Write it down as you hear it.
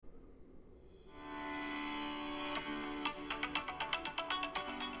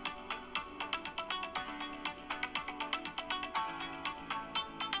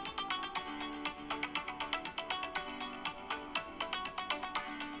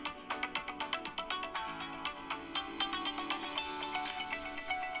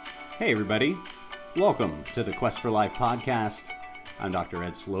Hey everybody, welcome to the Quest for Life podcast. I'm Dr.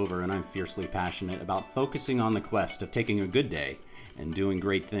 Ed Slover and I'm fiercely passionate about focusing on the quest of taking a good day and doing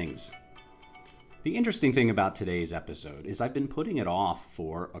great things. The interesting thing about today's episode is I've been putting it off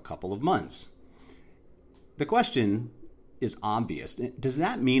for a couple of months. The question is obvious. Does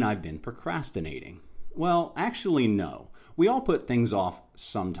that mean I've been procrastinating? Well, actually no. We all put things off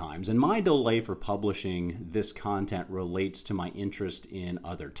sometimes, and my delay for publishing this content relates to my interest in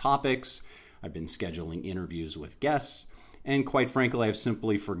other topics. I've been scheduling interviews with guests, and quite frankly, I've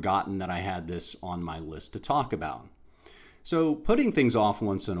simply forgotten that I had this on my list to talk about. So putting things off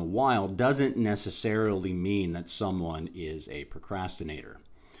once in a while doesn't necessarily mean that someone is a procrastinator.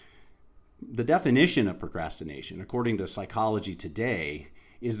 The definition of procrastination, according to Psychology Today,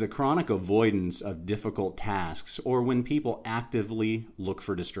 is the chronic avoidance of difficult tasks or when people actively look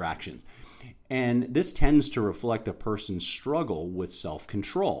for distractions. And this tends to reflect a person's struggle with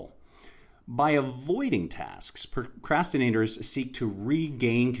self-control. By avoiding tasks, procrastinators seek to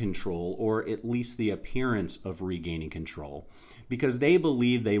regain control, or at least the appearance of regaining control, because they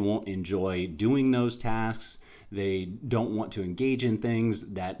believe they won't enjoy doing those tasks. They don't want to engage in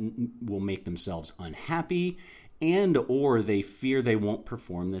things that will make themselves unhappy, and or they fear they won't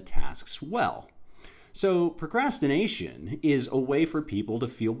perform the tasks well. So procrastination is a way for people to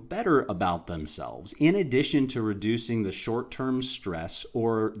feel better about themselves, in addition to reducing the short-term stress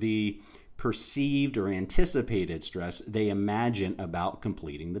or the perceived or anticipated stress they imagine about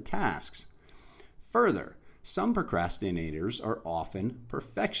completing the tasks. Further, some procrastinators are often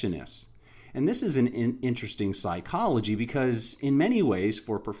perfectionists. And this is an interesting psychology because in many ways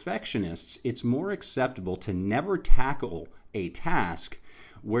for perfectionists, it's more acceptable to never tackle a task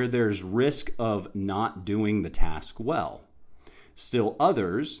where there's risk of not doing the task well. Still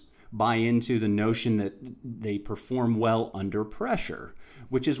others buy into the notion that they perform well under pressure,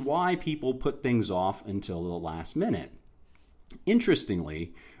 which is why people put things off until the last minute.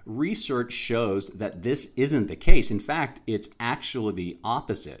 Interestingly, research shows that this isn't the case. In fact, it's actually the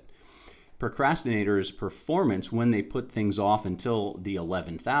opposite. Procrastinators' performance when they put things off until the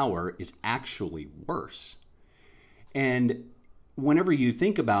 11th hour is actually worse. And whenever you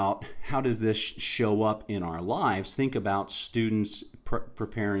think about how does this show up in our lives, think about students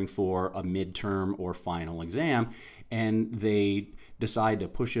preparing for a midterm or final exam, and they decide to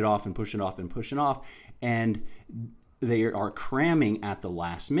push it off and push it off and push it off, and they are cramming at the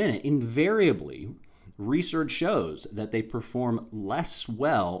last minute. Invariably, research shows that they perform less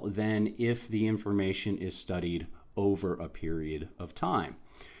well than if the information is studied over a period of time.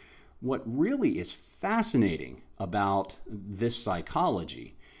 What really is fascinating about this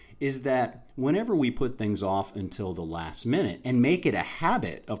psychology is that whenever we put things off until the last minute and make it a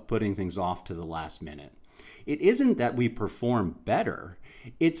habit of putting things off to the last minute, it isn't that we perform better.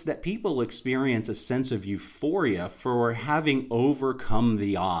 It's that people experience a sense of euphoria for having overcome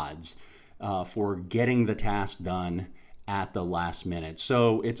the odds, for getting the task done at the last minute.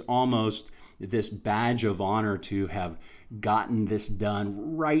 So it's almost this badge of honor to have gotten this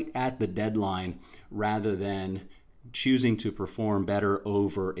done right at the deadline rather than choosing to perform better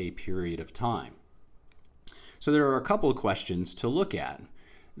over a period of time. So there are a couple of questions to look at.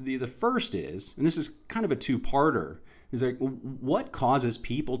 The first is, and this is kind of a two-parter, is like, what causes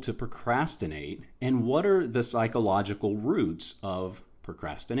people to procrastinate and what are the psychological roots of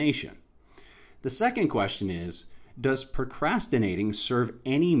procrastination? The second question is, does procrastinating serve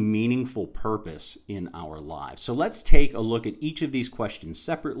any meaningful purpose in our lives? So let's take a look at each of these questions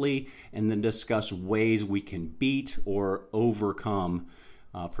separately and then discuss ways we can beat or overcome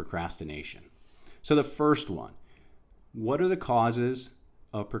procrastination. So the first one, what are the causes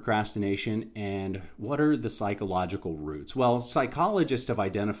of procrastination and what are the psychological roots? Well, psychologists have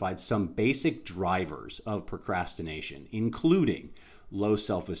identified some basic drivers of procrastination, including low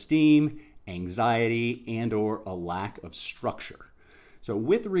self-esteem, anxiety, and or a lack of structure. So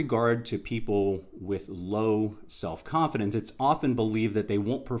with regard to people with low self-confidence, it's often believed that they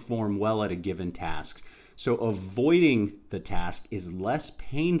won't perform well at a given task. So avoiding the task is less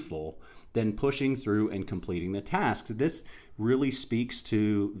painful than pushing through and completing the tasks. This really speaks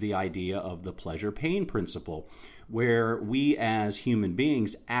to the idea of the pleasure-pain principle, where we as human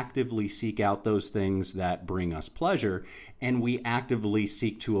beings actively seek out those things that bring us pleasure, and we actively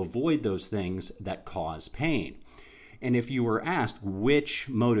seek to avoid those things that cause pain. And if you were asked which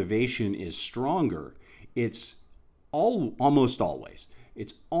motivation is stronger, it's almost always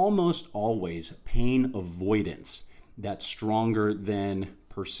pain avoidance that's stronger than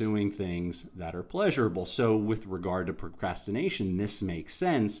pursuing things that are pleasurable. So with regard to procrastination, this makes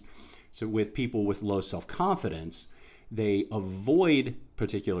sense. So with people with low self-confidence, They avoid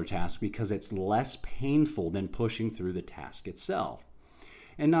particular tasks because it's less painful than pushing through the task itself.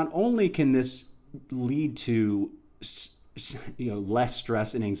 And not only can this lead to less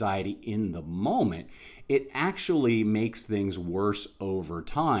stress and anxiety in the moment, it actually makes things worse over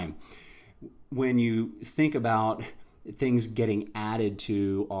time. When you think about things getting added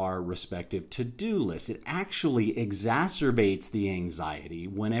to our respective to-do lists, it actually exacerbates the anxiety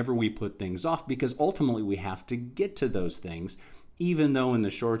whenever we put things off, because ultimately we have to get to those things, even though in the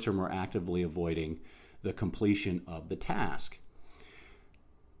short term we're actively avoiding the completion of the task.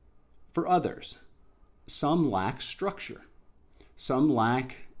 For others, some lack structure. Some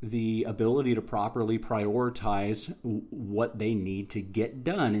lack the ability to properly prioritize what they need to get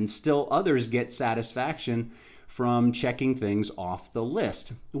done, and still others get satisfaction from checking things off the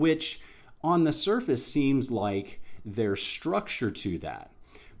list, which on the surface seems like there's structure to that.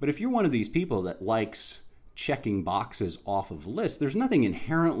 But if you're one of these people that likes checking boxes off of lists, there's nothing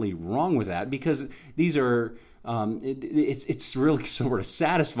inherently wrong with that, because these are it's really sort of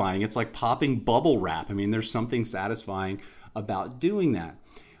satisfying. It's like popping bubble wrap. I mean, there's something satisfying about doing that.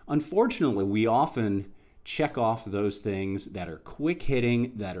 Unfortunately, we often check off those things that are quick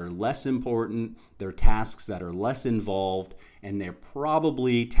hitting, that are less important. They're tasks that are less involved, and they're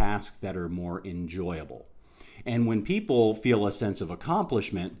probably tasks that are more enjoyable. And when people feel a sense of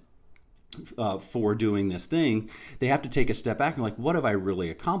accomplishment for doing this thing, they have to take a step back and like, what have I really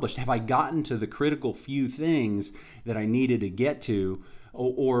accomplished? Have I gotten to the critical few things that I needed to get to?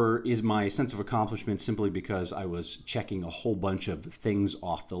 Or is my sense of accomplishment simply because I was checking a whole bunch of things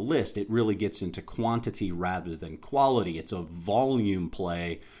off the list? It really gets into quantity rather than quality. It's a volume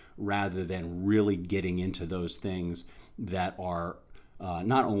play rather than really getting into those things that are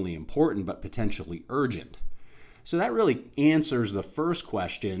not only important but potentially urgent. So that really answers the first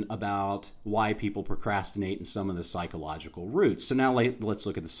question about why people procrastinate and some of the psychological roots. So now let's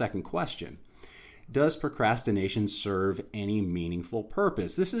look at the second question. Does procrastination serve any meaningful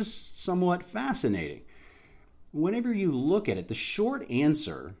purpose? This is somewhat fascinating. Whenever you look at it, the short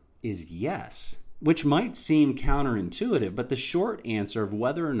answer is yes, which might seem counterintuitive, but the short answer of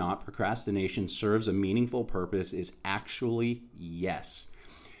whether or not procrastination serves a meaningful purpose is actually yes,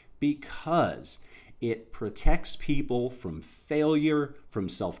 because it protects people from failure, from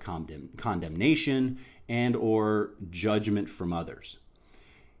self-condemnation, and or judgment from others.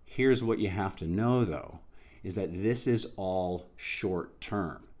 Here's what you have to know, though, is that this is all short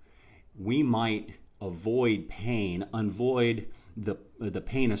term. We might avoid pain, avoid the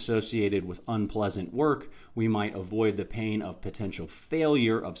pain associated with unpleasant work. We might avoid the pain of potential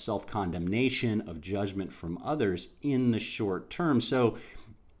failure, of self-condemnation, of judgment from others in the short term. So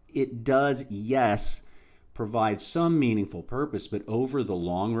it does, yes, provide some meaningful purpose, but over the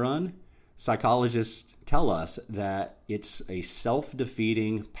long run, psychologists tell us that it's a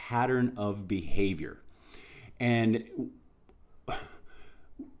self-defeating pattern of behavior. And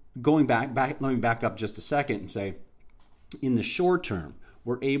let me back up just a second and say, in the short term,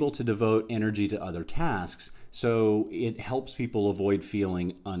 we're able to devote energy to other tasks, so it helps people avoid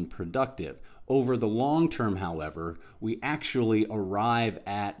feeling unproductive. Over the long term, however, we actually arrive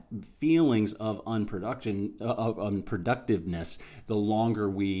at feelings of unproductiveness the longer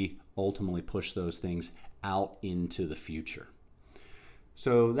we ultimately push those things out into the future.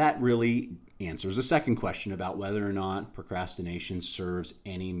 So that really answers the second question about whether or not procrastination serves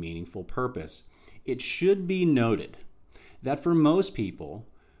any meaningful purpose. It should be noted that for most people,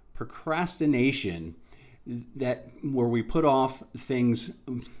 procrastination, that where we put off things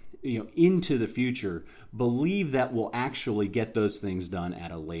into the future, believe that we'll actually get those things done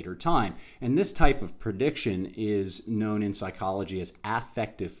at a later time. And this type of prediction is known in psychology as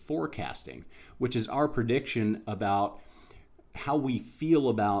affective forecasting, which is our prediction about how we feel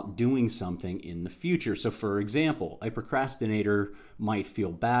about doing something in the future. So for example, a procrastinator might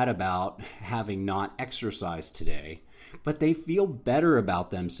feel bad about having not exercised today, but they feel better about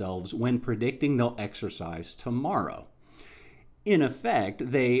themselves when predicting they'll exercise tomorrow. In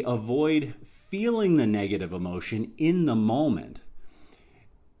effect, they avoid feeling the negative emotion in the moment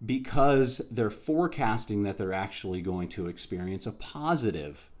because they're forecasting that they're actually going to experience a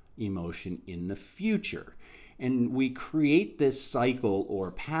positive emotion in the future. And we create this cycle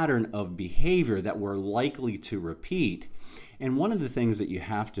or pattern of behavior that we're likely to repeat. And one of the things that you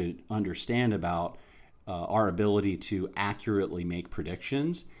have to understand about our ability to accurately make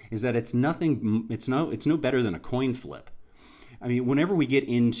predictions is that it's no better than a coin flip. I mean, whenever we get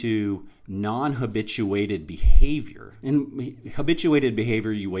into non-habituated behavior, and habituated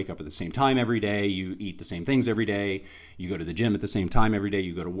behavior, you wake up at the same time every day, you eat the same things every day, you go to the gym at the same time every day,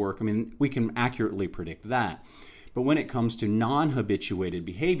 you go to work. I mean, we can accurately predict that. But when it comes to non-habituated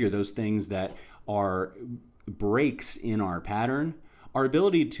behavior, those things that are breaks in our pattern, our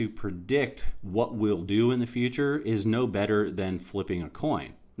ability to predict what we'll do in the future is no better than flipping a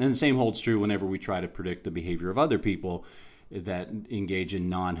coin. And the same holds true whenever we try to predict the behavior of other people that engage in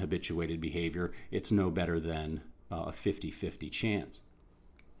non-habituated behavior. It's no better than a 50-50 chance.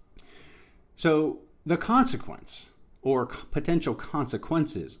 So the consequence or potential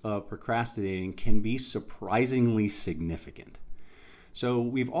consequences of procrastinating can be surprisingly significant. So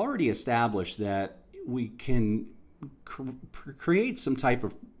we've already established that we can create some type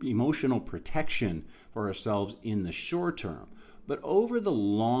of emotional protection for ourselves in the short term. But over the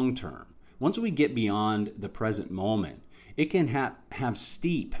long term, once we get beyond the present moment, it can have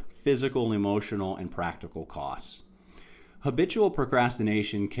steep physical, emotional, and practical costs. Habitual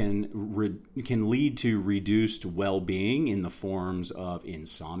procrastination can lead to reduced well-being in the forms of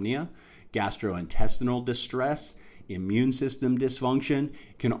insomnia, gastrointestinal distress, immune system dysfunction.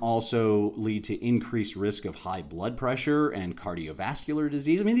 It can also lead to increased risk of high blood pressure and cardiovascular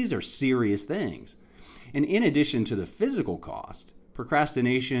disease. I mean, these are serious things. And in addition to the physical cost,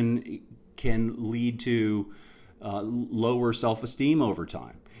 procrastination can lead to lower self-esteem over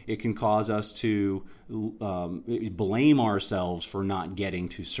time. It can cause us to blame ourselves for not getting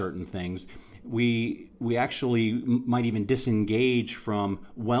to certain things. We actually might even disengage from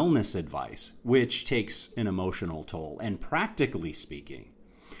wellness advice, which takes an emotional toll. And practically speaking,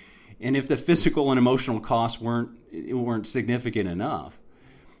 and if the physical and emotional costs weren't significant enough,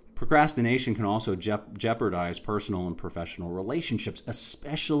 procrastination can also jeopardize personal and professional relationships,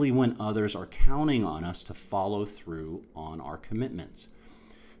 especially when others are counting on us to follow through on our commitments.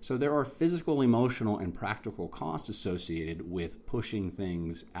 So there are physical, emotional, and practical costs associated with pushing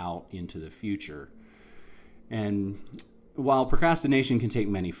things out into the future. And while procrastination can take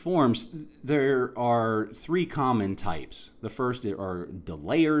many forms, there are three common types. The first are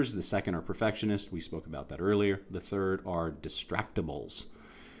delayers. The second are perfectionists. We spoke about that earlier. The third are distractibles.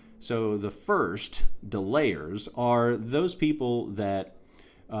 So the first, delayers, are those people that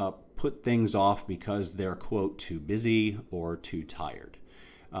put things off because they're, quote, too busy or too tired.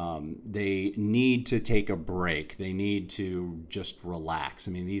 They need to take a break. They need to just relax.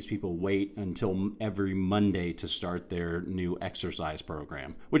 I mean, these people wait until every Monday to start their new exercise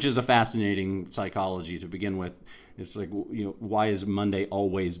program, which is a fascinating psychology to begin with. It's like, why is Monday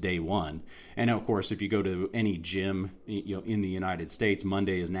always day one? And of course, if you go to any gym, in the United States,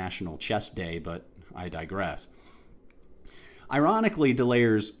 Monday is National Chest Day, but I digress. Ironically,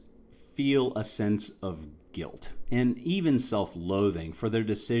 delayers feel a sense of guilt and even self-loathing for their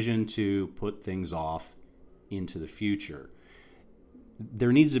decision to put things off into the future.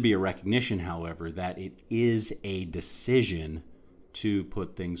 There needs to be a recognition, however, that it is a decision to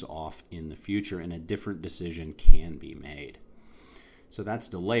put things off in the future, and a different decision can be made. So that's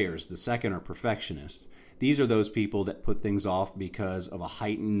delayers. The second are perfectionists. These are those people that put things off because of a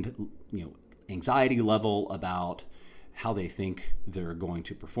heightened, anxiety level about how they think they're going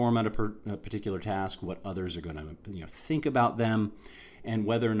to perform at a particular task, what others are going to think about them, and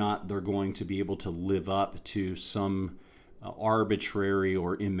whether or not they're going to be able to live up to some arbitrary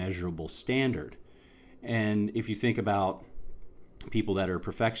or immeasurable standard. And if you think about people that are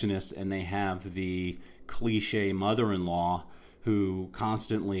perfectionists and they have the cliche mother-in-law who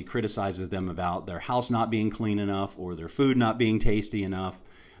constantly criticizes them about their house not being clean enough or their food not being tasty enough,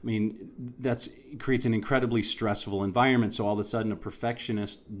 I mean, that creates an incredibly stressful environment. So all of a sudden, a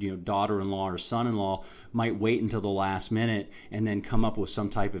perfectionist, daughter-in-law or son-in-law might wait until the last minute and then come up with some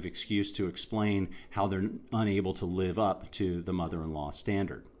type of excuse to explain how they're unable to live up to the mother-in-law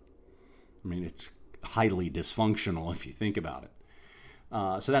standard. I mean, it's highly dysfunctional if you think about it.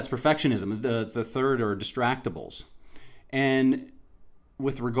 So that's perfectionism. The third are distractibles. And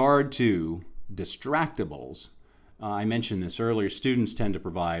with regard to distractibles, I mentioned this earlier, students tend to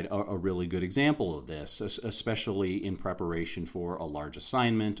provide a really good example of this, especially in preparation for a large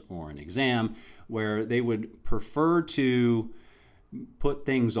assignment or an exam, where they would prefer to put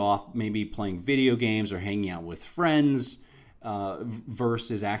things off, maybe playing video games or hanging out with friends,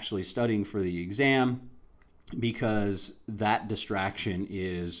 versus actually studying for the exam, because that distraction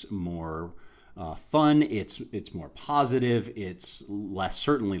is more fun, it's more positive, it's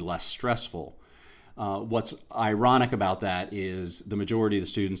certainly less stressful. What's ironic about that is the majority of the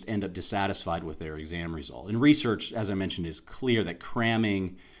students end up dissatisfied with their exam result. And research, as I mentioned, is clear that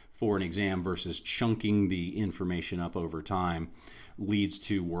cramming for an exam versus chunking the information up over time leads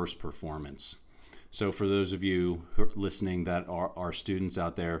to worse performance. So for those of you who are listening that are students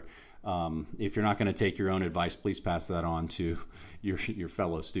out there, if you're not going to take your own advice, please pass that on to your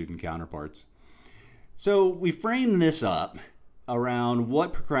fellow student counterparts. So we frame this up around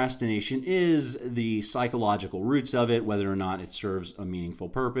what procrastination is, the psychological roots of it, whether or not it serves a meaningful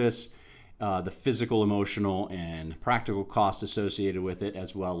purpose, the physical, emotional, and practical costs associated with it,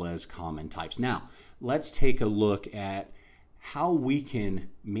 as well as common types. Now, let's take a look at how we can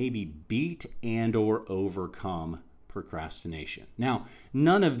maybe beat and or overcome procrastination. Now,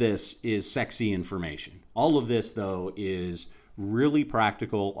 none of this is sexy information. All of this, though, is really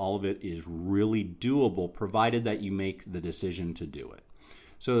practical. All of it is really doable, provided that you make the decision to do it.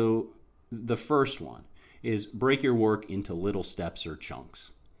 So the first one is break your work into little steps or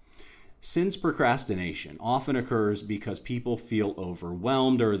chunks. Since procrastination often occurs because people feel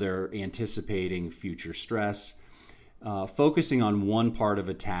overwhelmed or they're anticipating future stress, focusing on one part of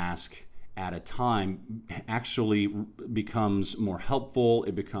a task at a time actually becomes more helpful.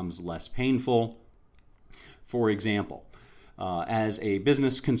 It becomes less painful. For example, as a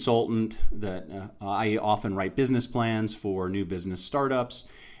business consultant, I often write business plans for new business startups,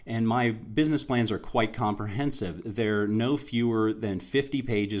 and my business plans are quite comprehensive. They're no fewer than 50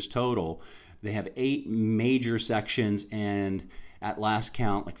 pages total. They have 8 major sections and, at last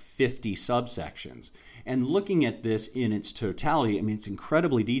count, like 50 subsections. And looking at this in its totality, I mean, it's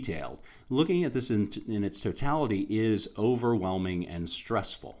incredibly detailed. Looking at this in its totality is overwhelming and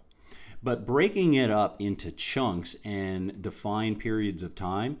stressful. But breaking it up into chunks and defined periods of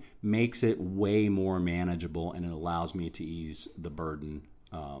time makes it way more manageable, and it allows me to ease the burden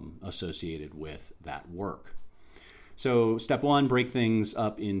associated with that work. So step 1, break things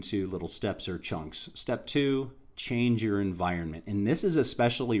up into little steps or chunks. Step 2, change your environment. And this is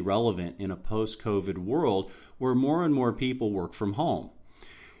especially relevant in a post-COVID world where more and more people work from home.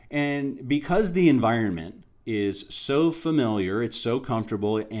 And because the environment is so familiar, it's so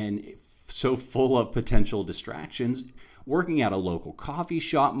comfortable, and so full of potential distractions, working at a local coffee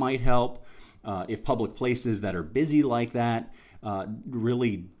shop might help. If public places that are busy like that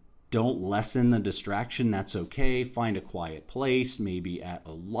really don't lessen the distraction, that's okay. Find a quiet place, maybe at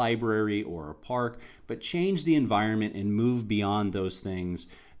a library or a park, but change the environment and move beyond those things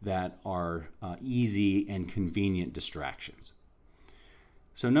that are easy and convenient distractions.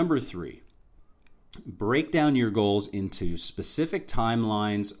 So number 3, break down your goals into specific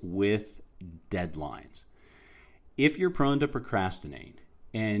timelines with deadlines. If you're prone to procrastinate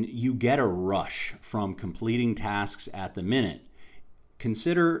and you get a rush from completing tasks at the minute,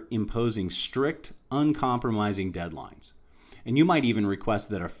 consider imposing strict, uncompromising deadlines. And you might even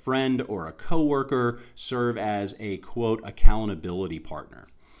request that a friend or a coworker serve as a, quote, accountability partner.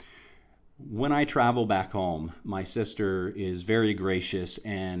 When I travel back home, my sister is very gracious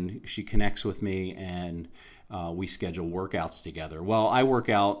and she connects with me, and we schedule workouts together. Well, I work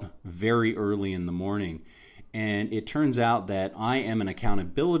out very early in the morning, and it turns out that I am an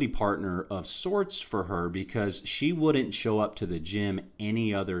accountability partner of sorts for her because she wouldn't show up to the gym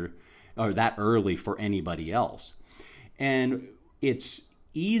that early for anybody else. And it's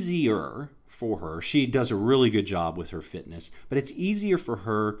easier for her. She does a really good job with her fitness, but it's easier for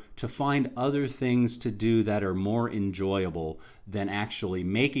her to find other things to do that are more enjoyable than actually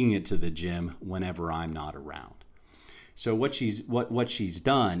making it to the gym whenever I'm not around. So what she's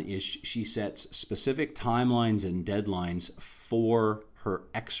done is she sets specific timelines and deadlines for her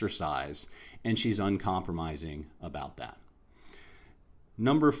exercise, and she's uncompromising about that.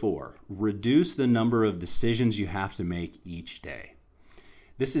 Number 4, reduce the number of decisions you have to make each day.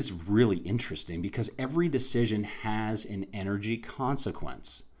 This is really interesting because every decision has an energy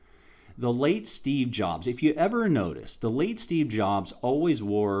consequence. The late Steve Jobs, if you ever noticed, the late Steve Jobs always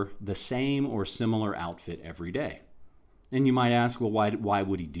wore the same or similar outfit every day. And you might ask, well, why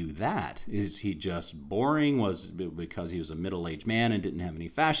would he do that? Is he just boring? Was it because he was a middle-aged man and didn't have any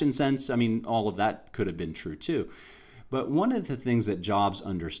fashion sense? I mean, all of that could have been true too. But one of the things that Jobs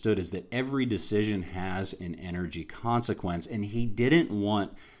understood is that every decision has an energy consequence, and he didn't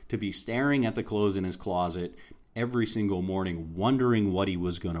want to be staring at the clothes in his closet every single morning wondering what he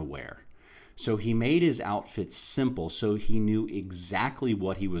was going to wear. So he made his outfits simple so he knew exactly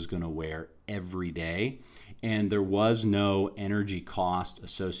what he was going to wear every day, and there was no energy cost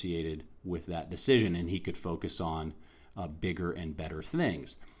associated with that decision, and he could focus on bigger and better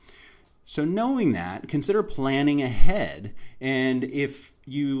things. So knowing that, consider planning ahead. And if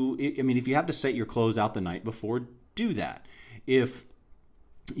you have to set your clothes out the night before, do that. If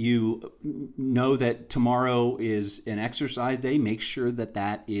you know that tomorrow is an exercise day, make sure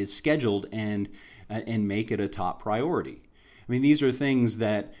that is scheduled and make it a top priority. I mean, these are things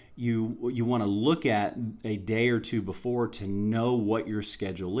that you want to look at a day or two before to know what your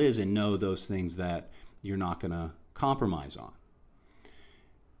schedule is and know those things that you're not going to compromise on.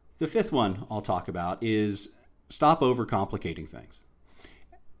 The fifth one I'll talk about is stop overcomplicating things.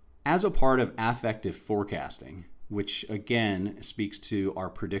 As a part of affective forecasting, which again speaks to our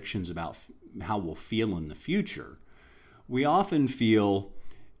predictions about how we'll feel in the future, we often feel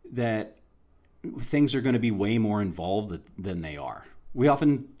that things are going to be way more involved than they are. We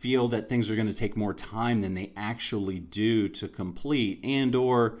often feel that things are going to take more time than they actually do to complete, and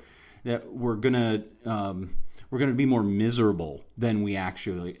or that we're going to be more miserable than we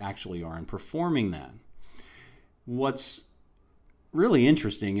actually are in performing that. What's really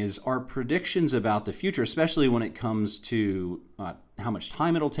interesting is our predictions about the future, especially when it comes to how much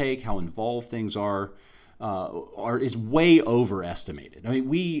time it'll take, how involved things are is way overestimated. I mean,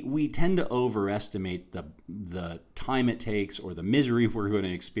 we tend to overestimate the time it takes or the misery we're going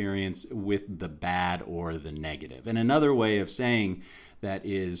to experience with the bad or the negative. And another way of saying that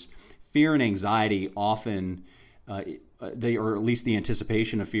is fear and anxiety often, or at least the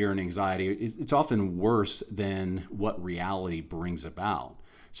anticipation of fear and anxiety, it's often worse than what reality brings about.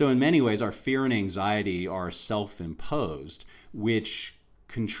 So in many ways, our fear and anxiety are self-imposed, which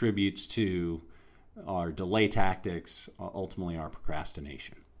contributes to our delay tactics, ultimately our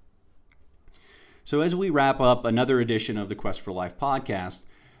procrastination. So as we wrap up another edition of the Quest for Life podcast,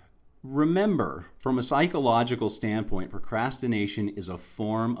 remember, from a psychological standpoint, procrastination is a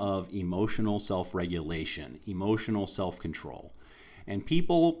form of emotional self-regulation, emotional self-control. And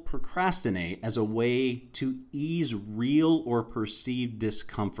people procrastinate as a way to ease real or perceived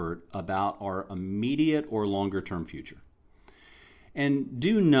discomfort about our immediate or longer-term future. And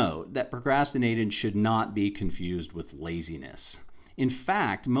do note that procrastinating should not be confused with laziness. In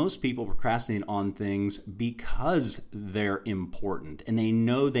fact, most people procrastinate on things because they're important and they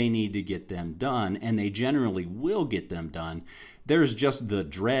know they need to get them done, and they generally will get them done. There's just the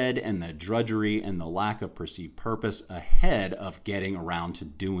dread and the drudgery and the lack of perceived purpose ahead of getting around to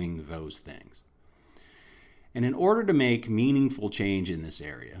doing those things. And in order to make meaningful change in this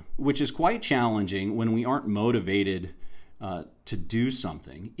area, which is quite challenging when we aren't motivated to do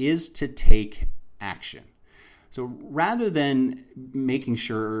something, is to take action. So rather than making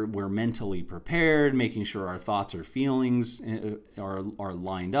sure we're mentally prepared, making sure our thoughts or feelings are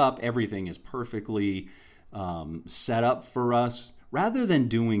lined up, everything is perfectly set up for us, rather than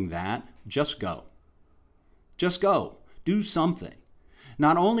doing that, just go. Just go. Do something.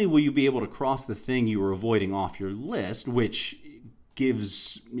 Not only will you be able to cross the thing you were avoiding off your list, which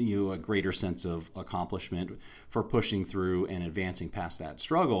gives you a greater sense of accomplishment for pushing through and advancing past that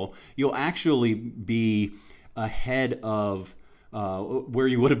struggle, you'll actually be ahead of where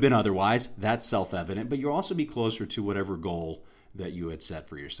you would have been otherwise. That's self-evident, but you'll also be closer to whatever goal that you had set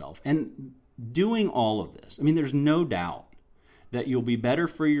for yourself. And doing all of this, I mean, there's no doubt that you'll be better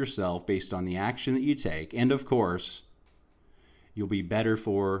for yourself based on the action that you take. And of course, you'll be better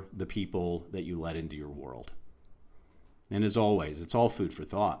for the people that you let into your world. And as always, it's all food for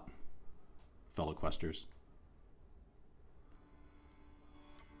thought, fellow Questers.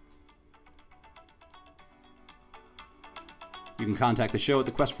 You can contact the show at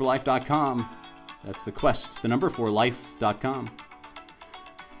thequestforlife.com. That's the quest, the number 4 life.com.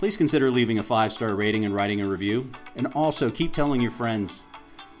 Please consider leaving a 5-star rating and writing a review. And also keep telling your friends.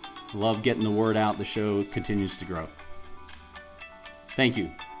 Love getting the word out. The show continues to grow. Thank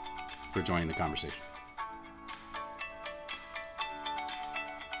you for joining the conversation.